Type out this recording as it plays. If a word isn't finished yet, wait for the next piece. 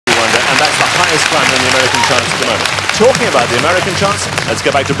highest climber in the American charts at the moment. Talking about the American charts, let's go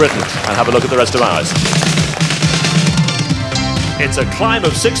back to Britain and have a look at the rest of ours. It's a climb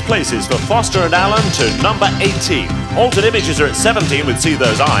of 6 places for Foster and Allen to number 18. Altered Images are at 17 with See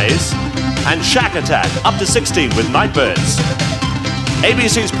Those Eyes. And Shack Attack up to 16 with Nightbirds.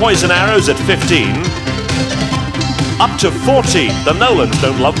 ABC's Poison Arrows at 15. Up to 14, The Nolans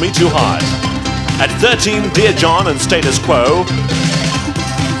Don't Love Me Too Hard. At 13, Dear John and Status Quo.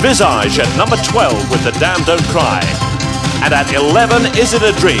 Visage at number 12 with The Damned Don't Cry. And at 11, Is It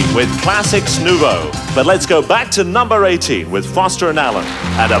a Dream with Classics Nouveau. But let's go back to number 18 with Foster and Allen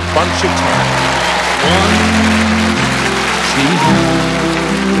and A Bunch of Time. She had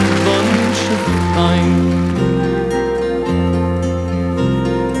a bunch of time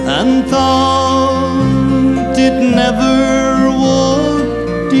and thought it never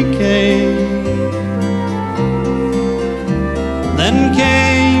would decay. Then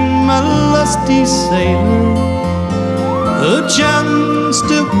came a lusty sailor who chanced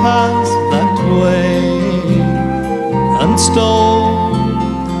to pass that way and stole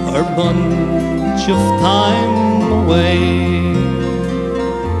her bunch of time away.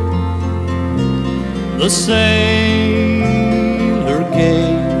 The sailor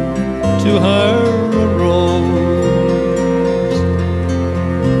gave to her a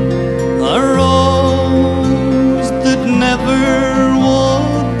rose that never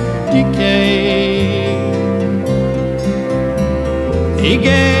would decay. He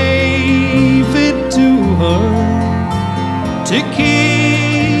gave it to her to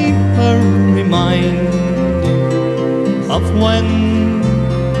keep her reminded of when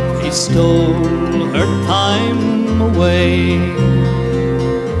he stole her time away.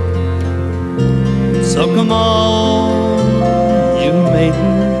 So come on, you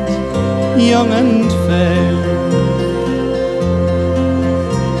maidens, young and fair,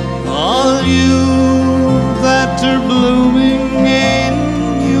 all you that are blooming in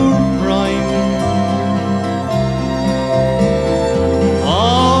your prime,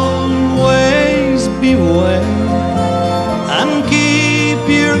 always beware and keep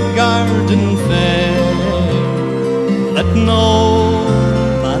your garden fair. Let no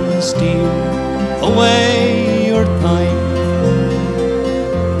man steal away your time,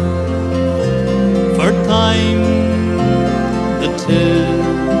 for time, it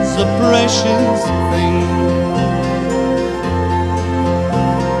is a precious thing,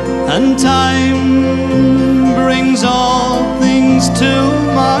 and time brings all things to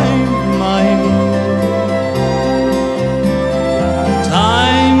mind.